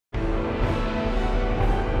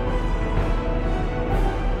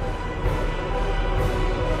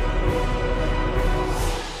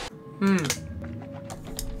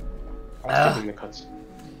skipping the cuts.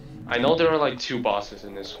 I know there are like 2 bosses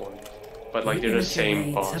in this one, but like they're the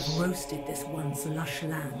same boss. Have roasted this once lush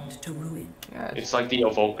land to ruin. Yeah, It's like the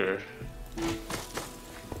evoker.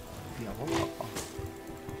 the evoker.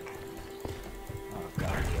 Oh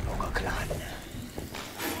god, the evoker clan.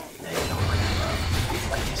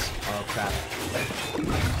 Oh crap.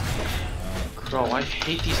 Bro, I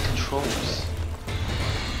hate these controls.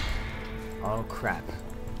 Oh crap.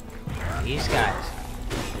 These guys.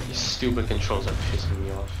 These stupid controls are pissing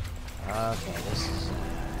me off. Okay, this is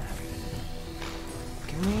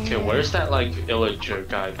Okay, where's that like illager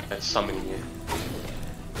guy that's summoning it?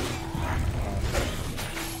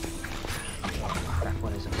 Crap,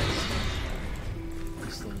 what is it?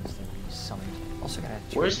 These things that we summoned. Also gotta.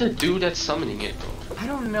 Where's the dude that's summoning it though? I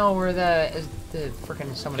don't know where the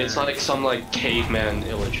freaking summoner. It's like some like caveman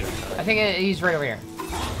illager guy. I think he's right over here.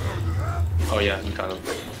 Oh yeah, you got him.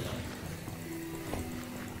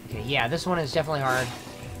 Okay, yeah, this one is definitely hard.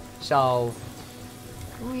 So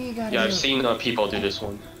we gotta. Yeah, I've seen people do this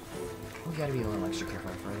one. We gotta be a little extra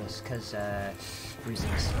careful for this, cause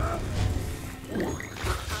reasons.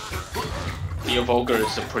 The evoker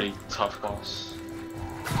is a pretty tough boss.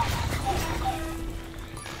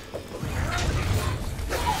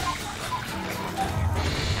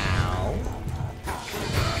 Ow.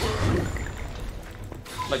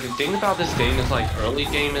 Like the thing about this game is like early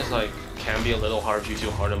game is like can be a little hard due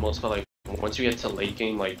to harder modes, but like once you get to late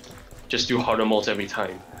game, like just do harder modes every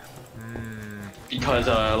time. Because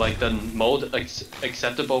like the mode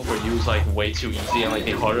acceptable for you is like way too easy, and like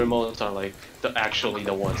the harder modes are like actually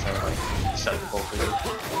the ones that are like acceptable for you.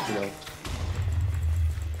 You know.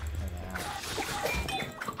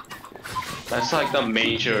 That's like the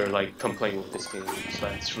major like complaint with this game. So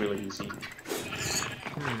it's really easy.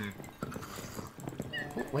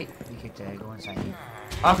 Oh, wait, you could go inside here.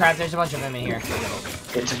 Oh crap! There's a bunch of them in here.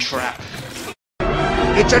 It's a trap.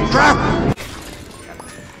 It's a trap!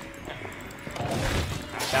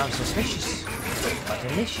 Sounds suspicious, but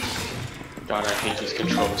delicious. God, I hate these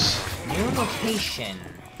controls. New location.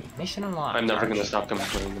 Mission unlocked. I'm never gonna stop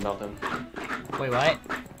complaining about them. Wait, what?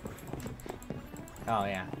 Oh,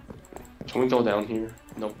 yeah. Can we go down here?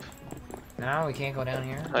 Nope. No, we can't go down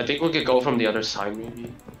here? I think we could go from the other side, maybe.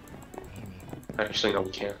 Maybe. Actually, no,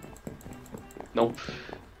 we can't. Nope.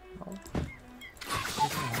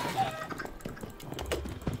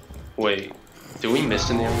 Wait, did we miss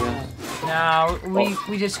an area? No,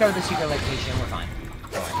 we discovered the secret location. We're fine.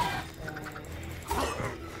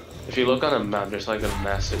 If you look on a map, there's like a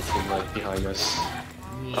massive thing like behind us.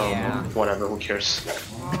 Yeah. Whatever, who cares?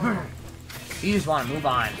 You just want to move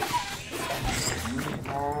on.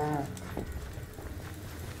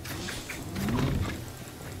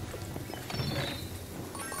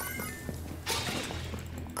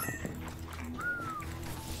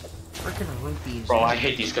 Freaking rupees. Bro, I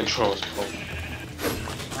hate these controls, bro.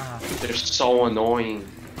 They're so annoying.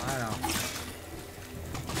 I know.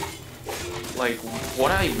 Like,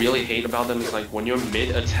 what I really hate about them is like when you're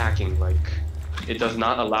mid-attacking, like, it does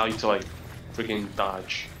not allow you to like freaking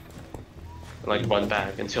dodge. Like run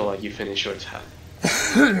back until like you finish your attack.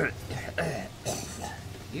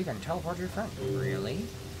 You can teleport your friend. Really?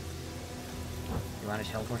 You want to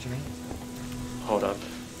teleport to me? Hold up.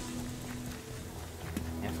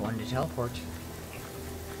 F1 to teleport.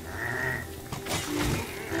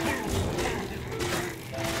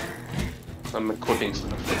 I'm equipping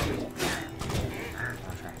stuff.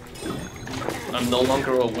 I'm no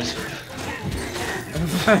longer a wizard.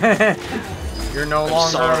 You're no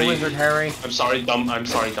longer a wizard, Harry. I'm sorry,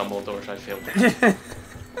 Dumbledore. I failed.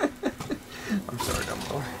 I'm sorry,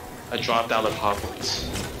 Dumbledore. I dropped out of Hogwarts.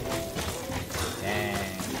 Dang.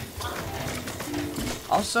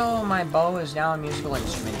 Also, my bow is now a musical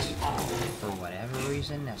instrument. For whatever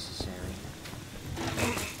reason necessary.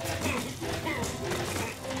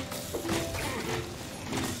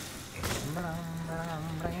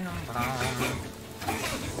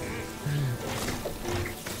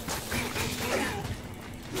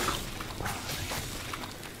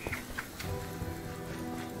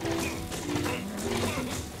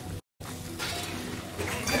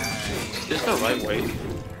 Is this the right way?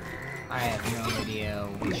 I have no idea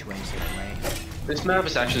which way is the way. This map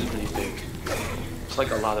is actually pretty big. It's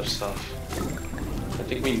like a lot of stuff. I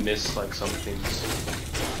think we missed like some things.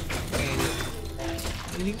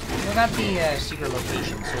 We got the secret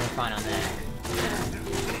location, so we're fine on that.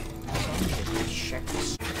 So let me just check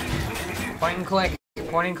this. Point and click.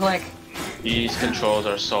 Point and click. These controls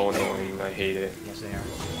are so annoying. I hate it. Yes, they are.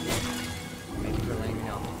 Thank you for letting me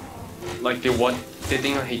know. Like the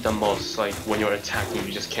thing I hate the most, like when you're attacking,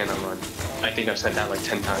 you just cannot run. I think I've said that like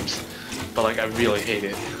 10 times, but like I really hate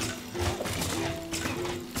it.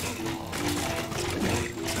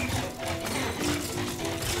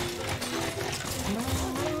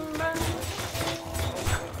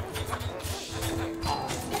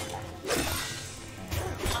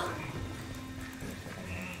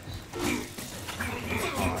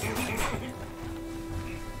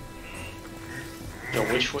 Yo,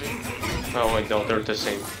 which way? Oh wait, no, they're the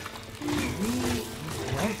same. We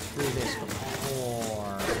went through this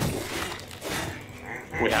before.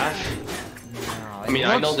 We have? No, I mean,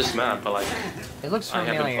 I know this map, but like, it looks I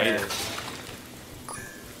familiar. haven't played it.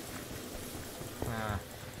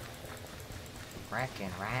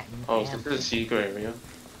 Wrecking, ratting. Oh, is this a secret area?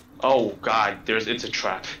 Oh god, it's a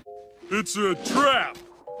trap. It's a trap!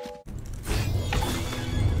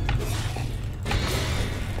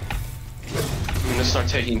 I'm gonna start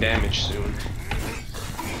taking damage soon.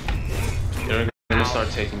 You're gonna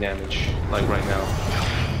start taking damage, like right now.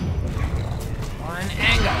 One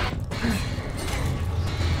angle.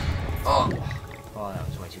 Oh, that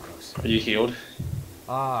was way too close. Are you healed?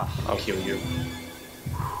 Ah. I'll heal you.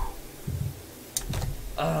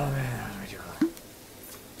 Oh man, that was way too close.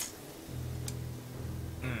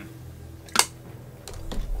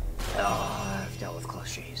 Oh, I've dealt with close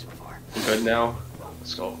shaves before. You good now?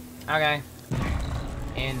 Let's go. Okay.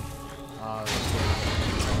 In. Oh, this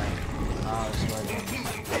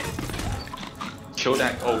Kill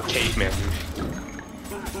that caveman dude.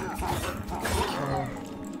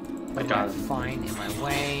 I got it. Fine in my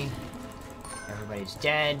way. Everybody's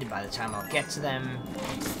dead by the time I'll get to them.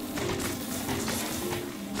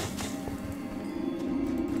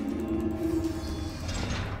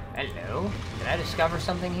 Hello? Did I discover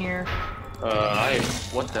something here?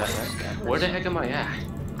 What the heck? Where the heck am I at?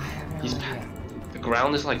 I have no He's idea. The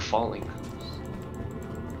ground is like falling.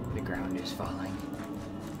 The ground is falling.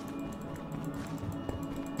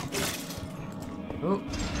 Ooh,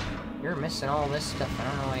 you're missing all this stuff. I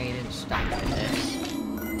don't know why you didn't stop with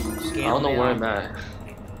this. I don't know where I'm at.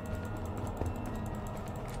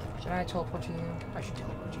 Should I teleport to you? I should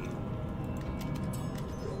teleport to you.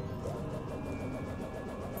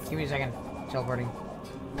 Give me a second. Teleporting.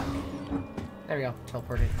 There we go.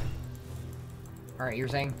 Teleported. Alright, you were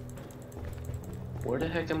saying? Where the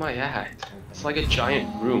heck am I at? It's like a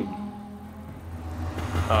giant room.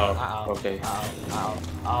 Oh, okay.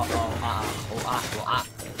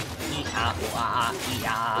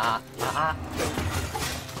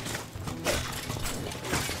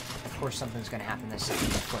 Of course something's gonna happen this second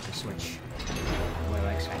I flip the switch. What do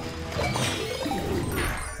I expect?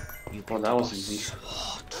 Well, that was easy.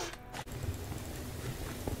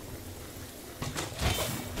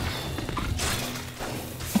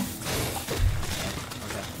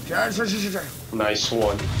 Nice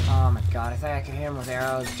one. Oh my god, I thought I could hit him with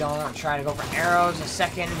arrows. Don't try to go for arrows a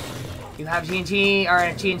second. You have TNT.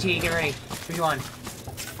 Alright, TNT, get ready. Which one?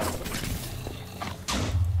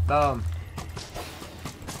 Boom.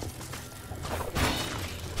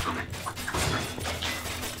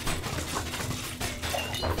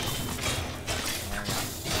 There we go.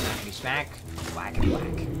 Smackety smack. Whackety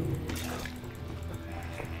whack.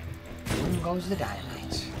 Boom goes the dynamite.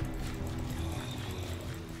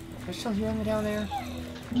 They're still hearing me down there?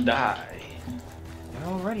 Die. They're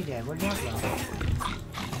already dead. Where'd that go?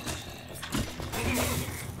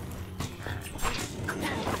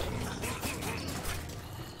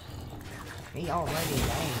 He already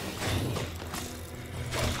died.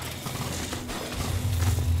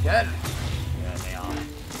 Good. Yeah, they are.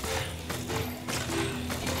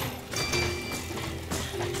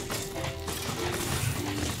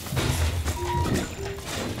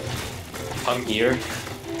 I'm here.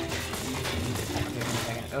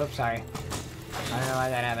 Oops, sorry. I don't know why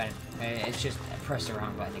that happened. It's just I pressed the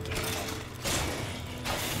wrong button again.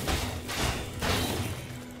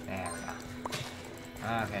 There we go.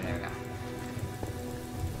 Okay, there we go.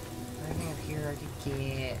 Anything up here I could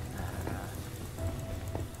get? I don't know.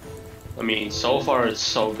 I mean, so far it's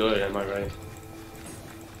so good, am I right?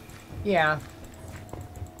 Yeah.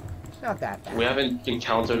 It's not that bad. We haven't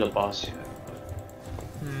encountered a boss yet.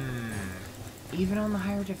 Even on the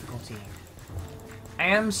higher difficulty. I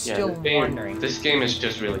am still wondering. This game is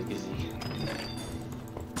just really easy.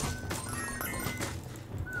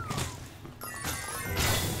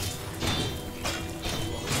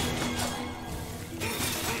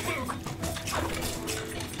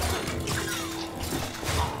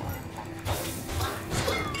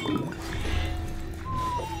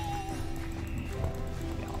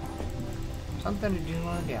 Something to do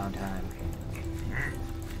on downtime.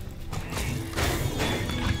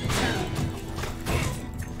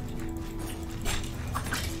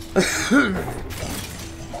 And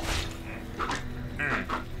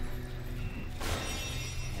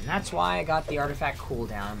that's why I got the artifact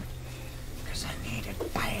cooldown. Because I need it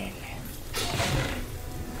badly.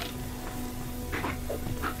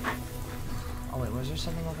 Oh wait, was there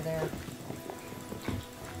something over there?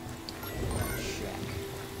 Check.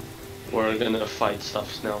 We're gonna fight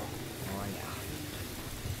stuff now. Oh yeah.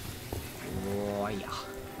 Oh yeah.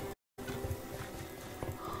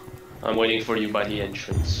 I'm waiting for you by the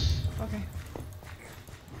entrance. Okay.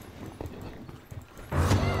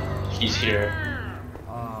 He's here.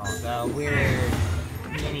 Oh, the weird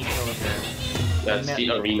mini villager. That's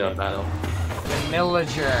the arena battle. The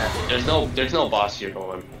villager. There's no boss here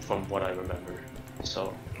going from what I remember.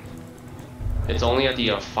 So it's only at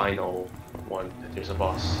the final one that there's a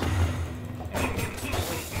boss.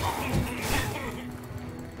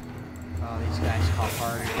 Oh, these guys cough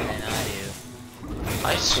harder than I do.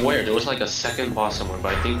 I swear there was like a second boss somewhere,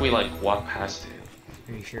 but I think we like walked past it.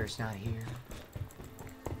 Pretty sure it's not here.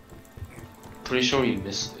 Pretty sure we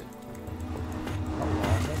missed it.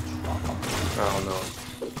 I don't know.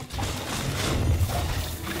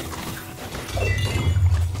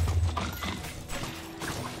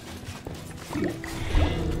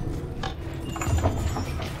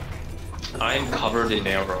 I am covered in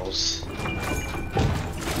arrows.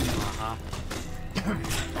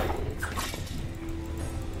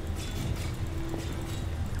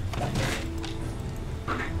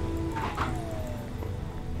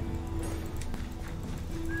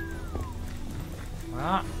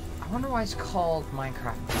 Well, I wonder why it's called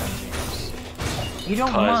Minecraft Dungeons. You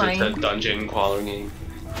don't mine. Because it's a dungeon crawler game.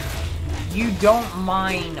 You don't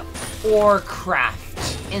mine or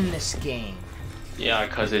craft in this game. Yeah,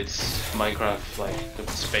 because it's Minecraft, like,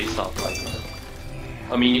 it's based off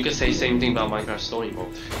Minecraft. I mean, you could say same thing about Minecraft Story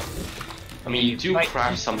Mode. I mean, you do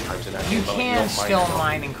craft sometimes in that game, but you don't still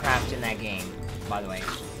mine and craft in that game, by the way.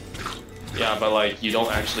 Yeah, but like, you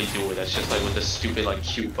don't actually do it. That's just like with the stupid like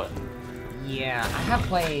Q button. Yeah, I have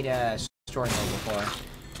played Story Mode before.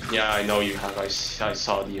 Yeah, I know you have. I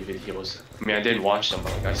saw the videos. I mean, I didn't watch them,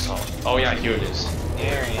 but like, I saw. Oh yeah, here it is.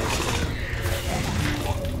 There it is.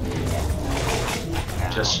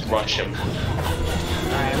 Just rush him.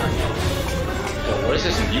 Alright, Oh, what is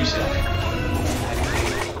this music?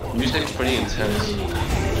 Music's pretty intense.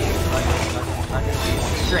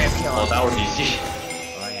 Straight up kill him. Oh, that would be easy.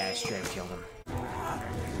 Oh yeah, I straight up killed him.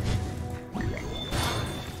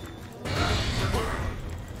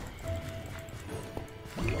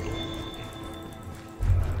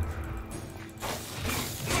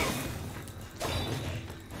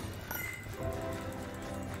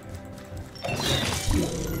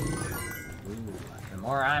 The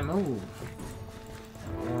more I move,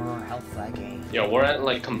 the more health I gain. Yeah, we're at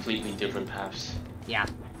like completely different paths. Yeah.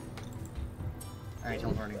 Alright,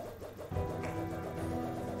 teleporting.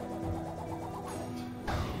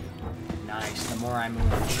 Nice, the more I move,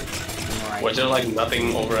 the more I Was there like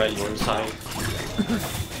nothing over at your side?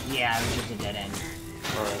 Yeah, it was just a dead end.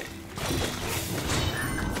 Alright.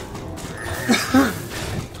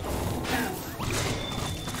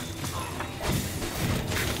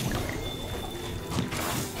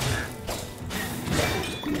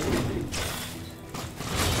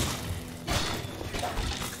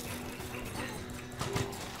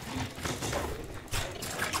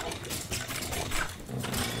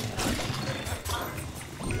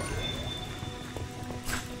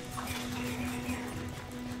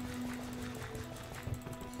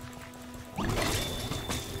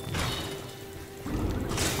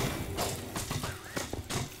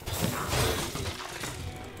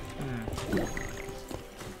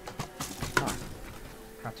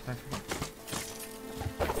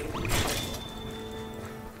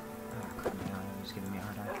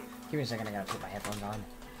 Give me a second, I gotta put my headphones on.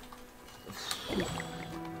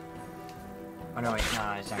 Oh no, wait,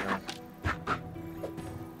 no, it's not gonna.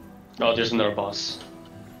 Oh, there's another boss.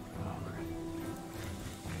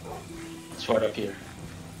 It's right up here.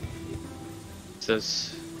 It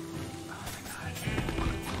says.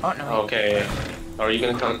 Oh no. Okay. Are you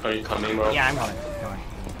gonna come? Are you coming, bro? Yeah, I'm coming.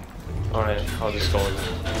 Alright, I'll just go.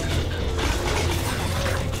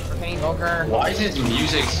 Okay, Volker. Why is his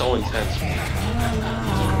music so intense?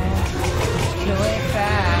 Kill it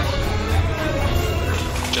fast.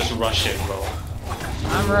 Just rush it, bro.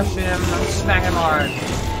 I'm rushing him. I'm smacking him hard.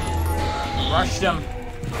 Rushed him.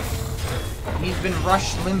 He's been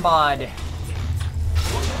rushed limbod.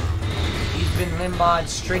 He's been limbod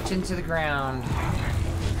straight into the ground.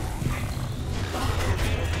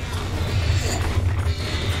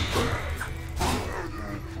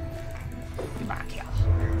 Goodbye, kill.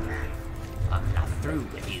 I'm not through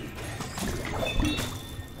with you.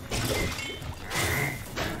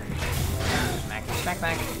 Smack, smack,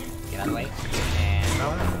 smack. Get out of the way. And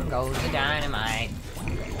boom goes the dynamite.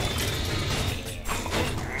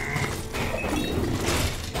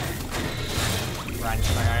 Run.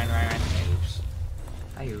 Oops.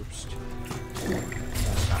 I oopsed.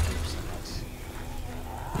 That's not oops. That's...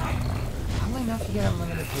 Probably enough to get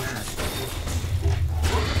unlimited potions.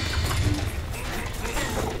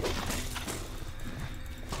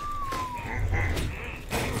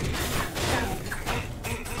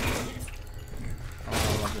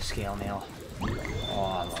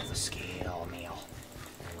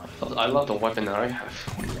 I love the weapon that I have.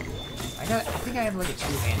 I think I have like a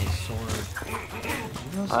two-handed sword.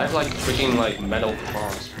 I have like freaking like metal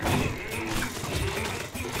claws.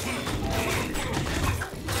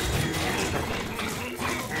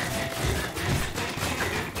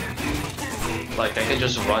 Like I can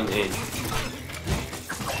just run in.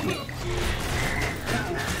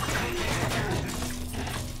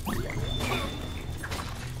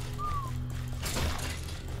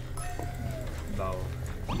 Bow.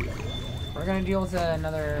 We're gonna deal with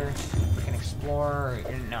another freaking explorer.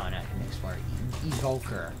 No, not an explorer.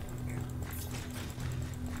 Evoker.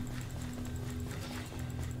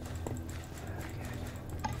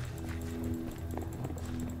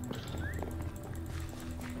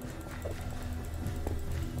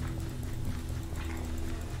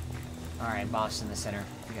 Alright, boss in the center.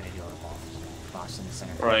 We gotta deal with the boss in the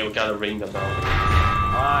center. Alright, we gotta ring the bell.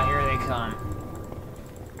 Ah, here they come.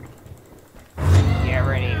 Get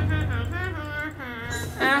ready.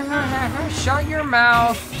 Shut your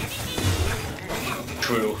mouth.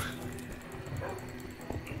 True.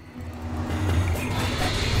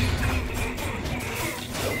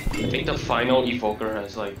 I think the final evoker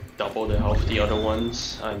has like double the health of the other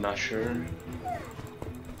ones. I'm not sure.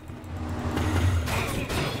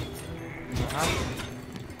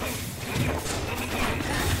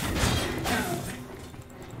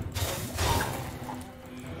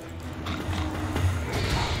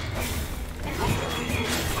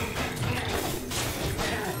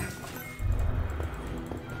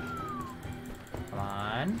 Come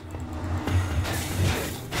on.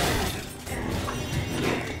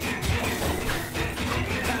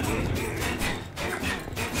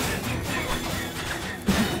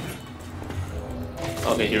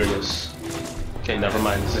 Okay, here it is. Okay, never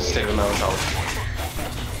mind. This is the same amount of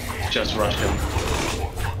health. Just rush him.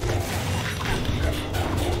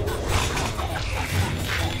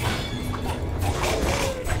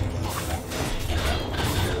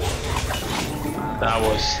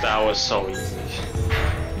 That was so easy.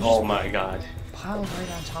 Oh my god. Piled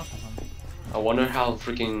right on top of him. I wonder how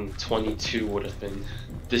freaking 22 would have been.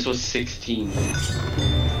 This was 16.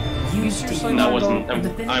 Use the And I wasn't. the I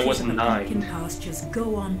benefits wasn't of a pumpkin 9. pastures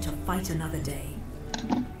go on to fight another day.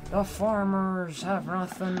 The farmers have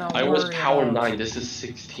nothing to I was worry power about. 9. This is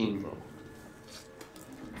 16, bro.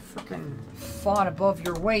 Freaking fought above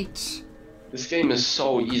your weight. This game is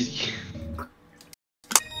so easy.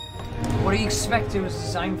 What do you expect? It was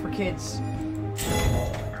designed for kids.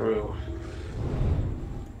 True.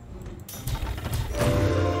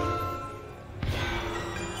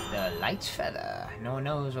 The light feather. No one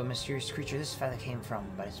knows what mysterious creature this feather came from,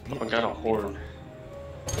 but it's I beautiful. got a horn.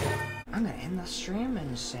 I'm gonna end the stream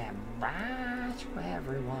and say bye to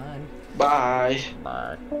everyone. Bye.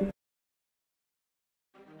 Bye.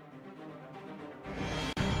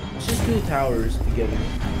 Let's just do the towers together.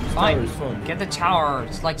 Fine. Tower is fun. Get the tower.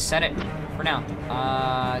 Just like set it for now.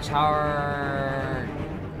 Tower.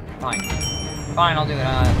 Fine. Fine, I'll do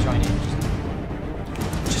it. Join you.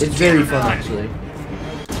 Just It's very fun, actually.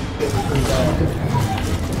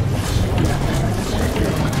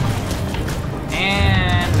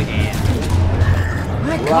 And we did. Oh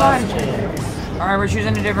my god. Alright, we're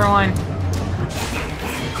choosing a different one.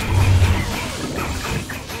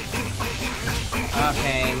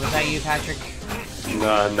 Okay, was that you, Patrick?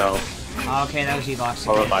 No. Okay, that was E-Box.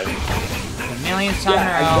 I'll revive him. The millionth time in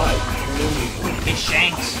a row. Get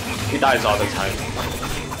shanked. He dies all the time.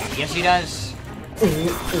 Yes, he does.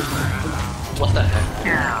 What the heck?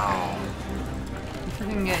 You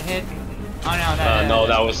freaking get hit. Oh no, that. No,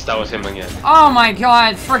 that was him again. Oh my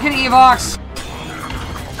god, freaking E-Box.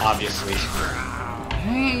 Obviously.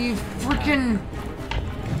 Hey, you freaking.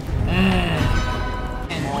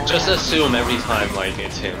 Just assume every time like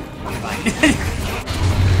it's him.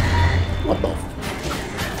 What the?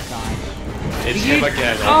 It's him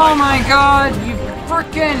again. Oh my god, you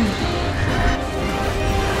freaking.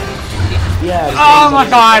 Yeah. Oh my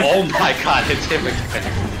god. Oh my god, it's him again.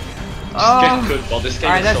 Oh. Get good, well, this game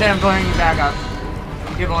Alright, is that's so it. I'm blowing you back up.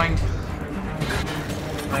 Get blowing.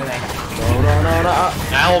 Where are they? No.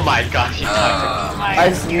 Oh my god, he died.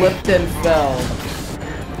 I slipped and fell.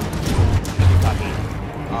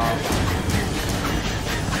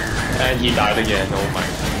 And he died again. Oh my god.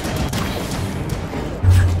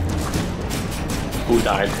 Who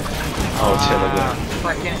died? Oh, it's him again.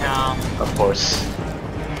 Freaking hell. Of course.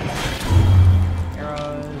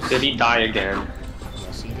 Arrows. Did he die again?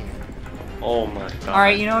 Yes, he did. Oh my god.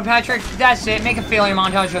 Alright, you know what, Patrick? That's it. Make a failure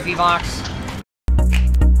montage of E-Box.